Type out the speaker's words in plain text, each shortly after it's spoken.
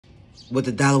What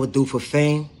the dollar would do for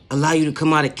fame? Allow you to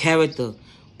come out of character.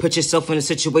 Put yourself in a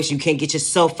situation you can't get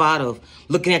yourself out of.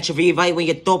 Looking at your reevaluating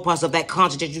your thought process of that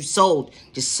contract that you sold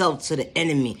yourself to the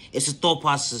enemy. It's a thought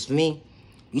process for me.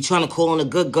 You trying to call on a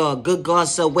good God. Good God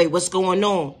said, wait, what's going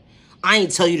on? I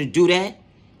ain't tell you to do that.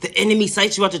 The enemy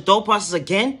cites you out your thought process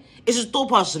again? It's a thought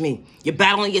process for me. You're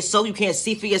battling yourself. You can't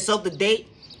see for yourself today.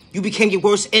 You became your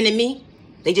worst enemy.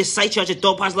 They just cite you out your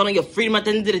thought process, letting your freedom at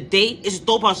the end of the day. It's a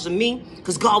thought process for me.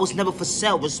 Because God was never for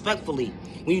sale, respectfully.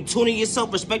 When you tune in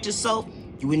yourself, respect yourself,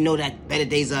 you would know that better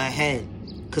days are ahead.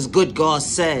 Because good God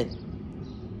said,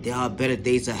 there are better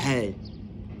days ahead.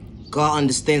 God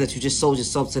understands that you just sold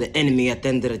yourself to the enemy at the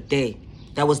end of the day.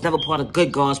 That was never part of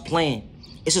good God's plan.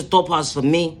 It's a thought process for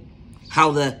me.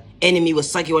 How the enemy will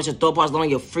psych you out your thought process,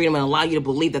 allowing your freedom and allow you to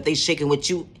believe that they shaking with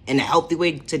you in a healthy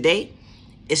way today.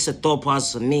 It's a thought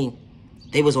process for me.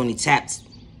 They was only tapped.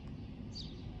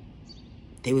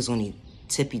 They was only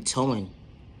tippy-toeing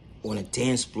on a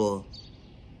dance floor.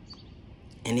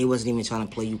 And they wasn't even trying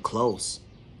to play you close.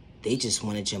 They just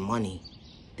wanted your money.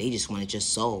 They just wanted your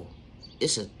soul.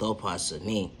 It's a thought process of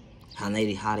me. How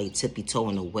they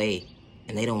tippy-toeing away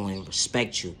and they don't even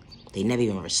respect you. They never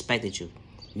even respected you.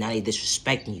 Now they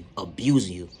disrespecting you,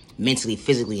 abusing you, mentally,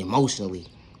 physically, emotionally.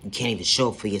 You can't even show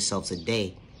up for yourself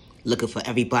today. Looking for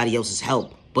everybody else's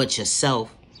help but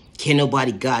yourself. Can't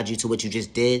nobody guide you to what you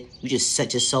just did. You just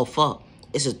set yourself up.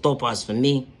 It's a thought process for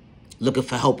me. Looking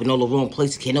for help in all the wrong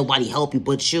places. Can't nobody help you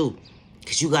but you.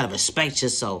 Because you got to respect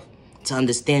yourself to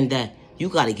understand that you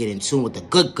got to get in tune with the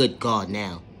good God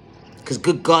now. Because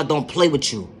good God don't play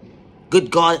with you. Good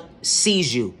God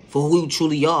sees you for who you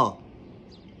truly are.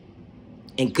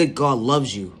 And good God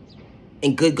loves you.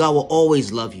 And good God will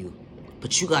always love you.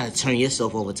 But you got to turn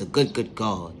yourself over to good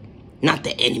God. Not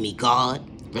the enemy God.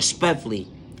 Respectfully.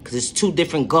 Because it's two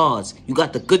different gods. You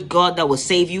got the good God that will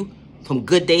save you from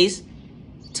good days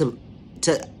to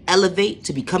elevate,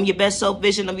 to become your best self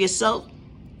vision of yourself.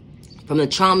 From the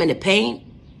trauma and the pain.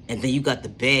 And then you got the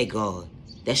bad God.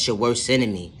 That's your worst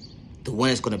enemy. The one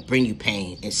that's going to bring you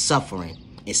pain and suffering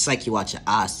and psych you out your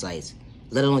eyesight.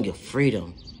 Let alone your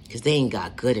freedom. Because they ain't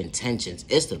got good intentions.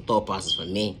 It's the thought process for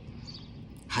me.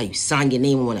 How you sign your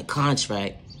name on a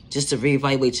contract just to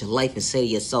reevaluate your life and say to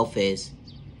yourself is,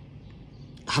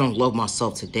 I don't love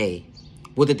myself today.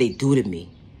 What did they do to me?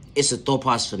 It's a thought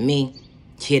process for me.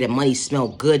 Yeah, the money smell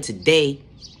good today.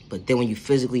 But then when you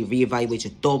physically reevaluate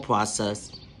your thought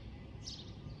process,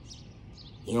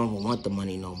 you don't even want the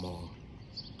money no more.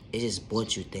 It just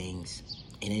bought you things.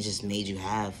 And it just made you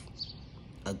have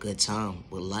a good time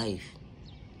with life.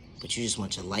 But you just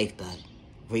want your life back.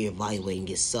 Reevaluating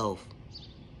yourself.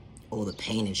 All the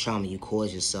pain and trauma you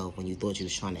caused yourself when you thought you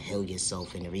was trying to heal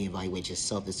yourself and to reevaluate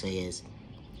yourself to say is,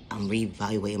 I'm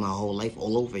reevaluating my whole life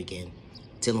all over again.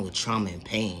 Dealing with trauma and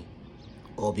pain.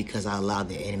 All because I allowed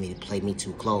the enemy to play me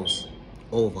too close.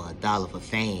 Over $1 for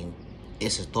fame.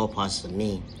 It's a thought process for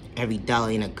me. Every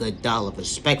dollar ain't a good dollar.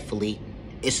 Respectfully,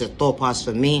 it's a thought process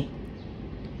for me.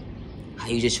 How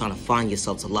you just trying to find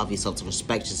yourself, to love yourself, to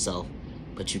respect yourself.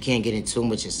 But you can't get in tune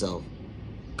with yourself.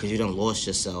 Because you done lost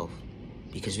yourself.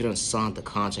 Because you done signed the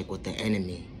contract with the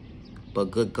enemy.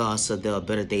 But good God said there are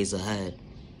better days ahead.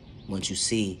 Once you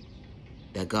see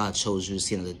that God chose you to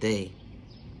see another day.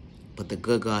 But the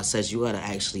good God says you got to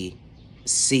actually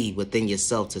see within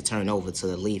yourself to turn over to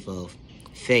the leaf of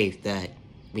faith, that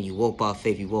when you walk by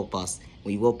faith, you walk by...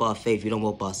 When you walk by faith, you don't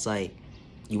walk by sight.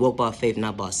 You walk by faith,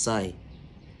 not by sight.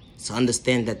 So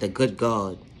understand that the good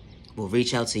God will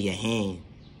reach out to your hand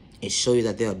and show you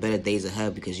that there are better days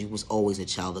ahead because you was always a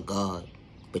child of God.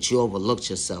 But you overlooked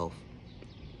yourself.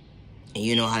 And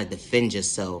you know how to defend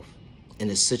yourself in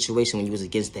a situation when you was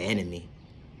against the enemy.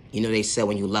 You know they said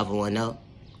when you leveling up,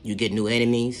 you get new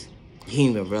enemies. You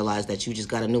didn't even realize that you just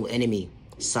got a new enemy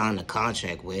sign a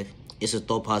contract with. It's a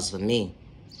thought process for me.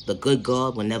 The good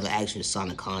God will never ask you to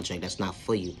sign a contract that's not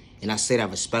for you. And I say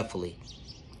that respectfully.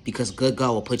 Because good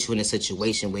God will put you in a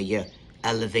situation where you're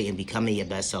elevating, becoming your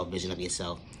best self vision of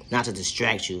yourself. Not to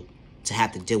distract you, to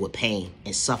have to deal with pain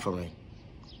and suffering.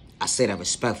 I say that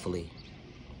respectfully.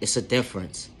 It's a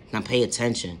difference. Now pay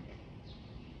attention.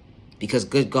 Because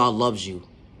good God loves you.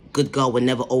 Good God will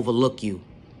never overlook you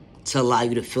to allow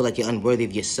you to feel like you're unworthy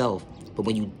of yourself. But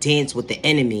when you dance with the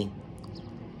enemy,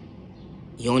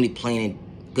 you're only playing in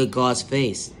good God's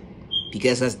face.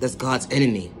 Because that's God's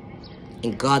enemy.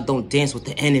 And God don't dance with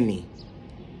the enemy.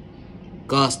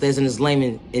 God stays in his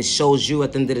lane and shows you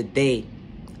at the end of the day,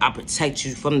 I protect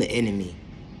you from the enemy.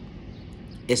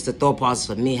 It's the thought process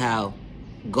for me how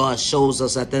God shows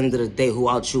us at the end of the day who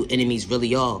our true enemies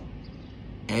really are.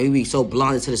 And we be so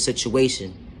blinded to the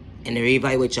situation. And to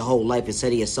reevaluate your whole life and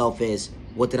say to yourself is,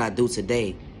 what did I do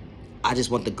today? I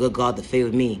just want the good God to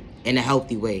favor me in a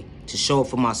healthy way, to show up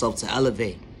for myself, to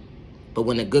elevate. But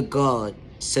when the good God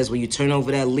says when you turn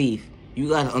over that leaf, you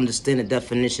got to understand the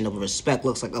definition of what respect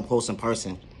looks like up close in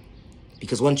person.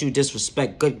 Because once you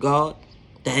disrespect good God,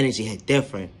 the energy hit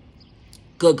different.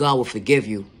 Good God will forgive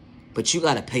you, but you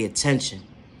got to pay attention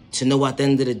to know at the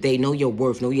end of the day, know your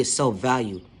worth, know your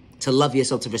self-value, to love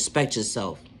yourself, to respect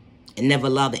yourself, and never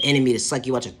allow the enemy to suck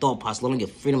you out your thought process, let your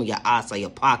freedom of your eyes, like your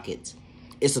pockets.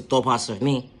 It's the thought process of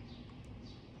me.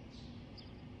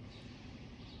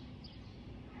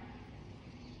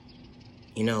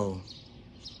 You know,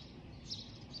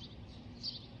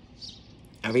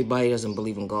 everybody doesn't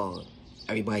believe in God.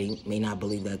 Everybody may not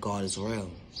believe that God is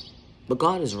real. But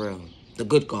God is real. The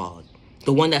good God.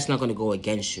 The one that's not going to go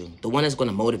against you. The one that's going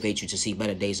to motivate you to see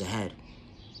better days ahead.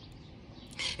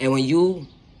 And when you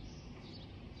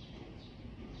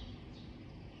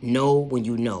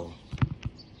know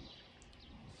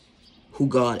who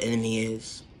God's enemy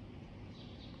is,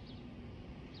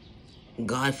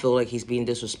 God feels like he's being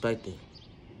disrespected.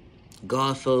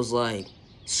 God feels like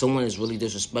someone is really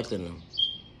disrespecting him.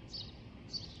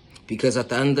 Because at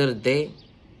the end of the day,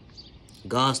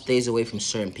 God stays away from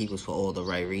certain people for all the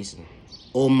right reasons.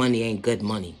 All money ain't good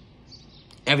money.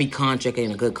 Every contract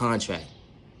ain't a good contract.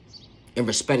 And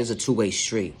respect is a two-way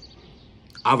street.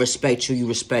 I respect you, you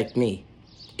respect me.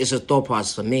 It's a thought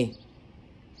process for me.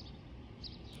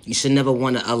 You should never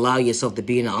want to allow yourself to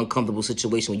be in an uncomfortable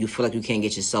situation where you feel like you can't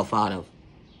get yourself out of.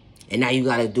 And now you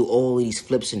got to do all these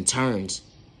flips and turns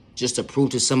just to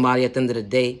prove to somebody at the end of the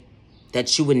day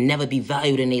that you would never be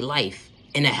valued in their life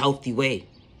in a healthy way.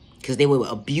 Because they will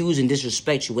abuse and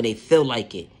disrespect you when they feel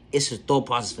like it. It's a thought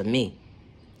process for me.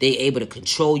 They able to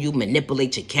control you,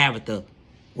 manipulate your character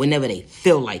whenever they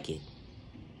feel like it.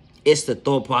 It's the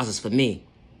thought process for me.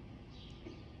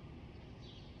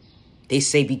 They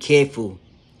say be careful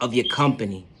of your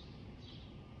company.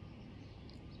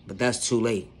 But that's too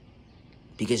late.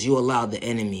 Because you allowed the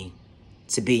enemy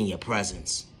to be in your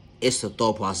presence. It's the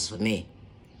thought process for me.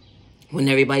 When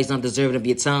everybody's not deserving of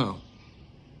your time.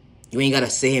 You ain't got to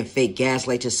sit here and fake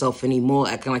gaslight yourself anymore.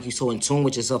 Acting like you're so in tune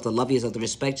with yourself, to love yourself, to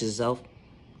respect yourself.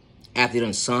 After you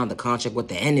done signed the contract with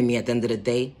the enemy at the end of the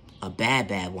day. A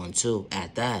bad one too,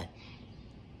 at that.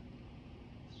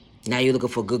 Now you're looking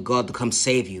for good God to come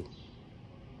save you.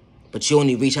 But you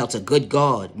only reach out to good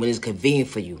God when it's convenient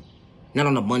for you. Not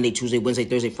on a Monday, Tuesday, Wednesday,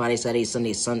 Thursday, Friday, Saturday,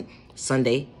 Sunday,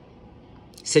 Sunday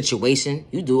situation.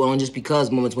 You do it on just because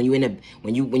moments when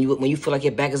you feel like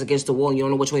your back is against the wall and you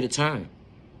don't know which way to turn.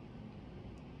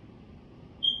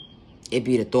 It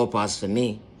be the thought process for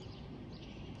me.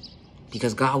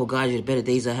 Because God will guide you to better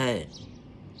days ahead.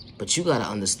 But you gotta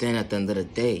understand at the end of the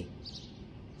day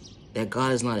that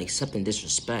God is not accepting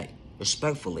disrespect.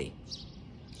 Respectfully.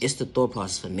 It's the thought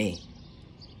process for me.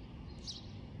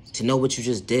 To know what you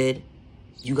just did,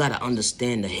 you gotta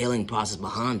understand the healing process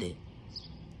behind it.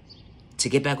 To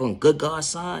get back on good God's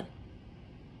side,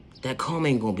 that karma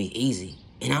ain't gonna be easy.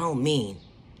 And I don't mean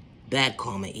bad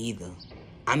karma either.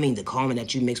 I mean the karma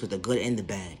that you mix with the good and the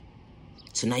bad.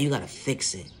 So now you gotta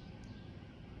fix it.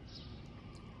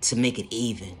 To make it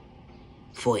even.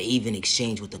 For an even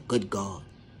exchange with the good God.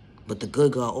 But the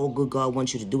good God, all good God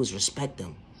wants you to do is respect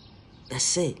them.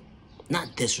 That's it.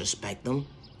 Not disrespect them.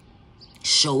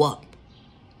 Show up.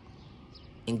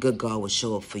 And good God will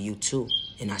show up for you too.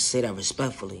 And I say that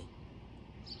respectfully.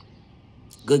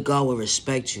 Good God will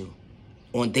respect you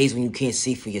on days when you can't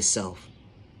see for yourself.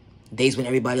 Days when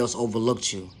everybody else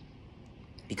overlooked you.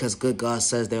 Because good God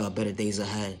says there are better days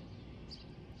ahead.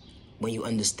 When you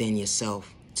understand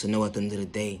yourself, to know at the end of the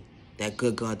day that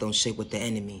good God don't shake with the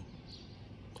enemy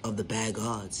of the bad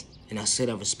gods. And I say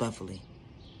that respectfully.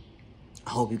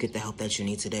 I hope you get the help that you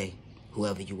need today,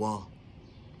 whoever you are.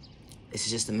 This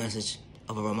is just a message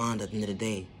of a reminder at the end of the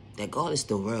day that God is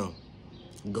still real.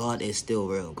 God is still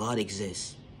real. God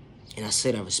exists. And I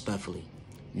say that respectfully.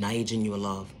 Now your genuine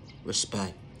love,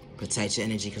 respect, protect your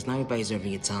energy, because not everybody's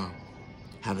deserving your time.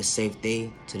 Have a safe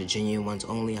day to the genuine ones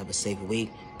only. Have a safe week.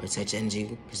 Protect your energy,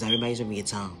 because not everybody's deserving your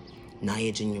time. Now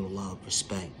your genuine love,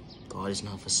 respect. God is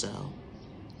not for sale.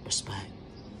 Respect.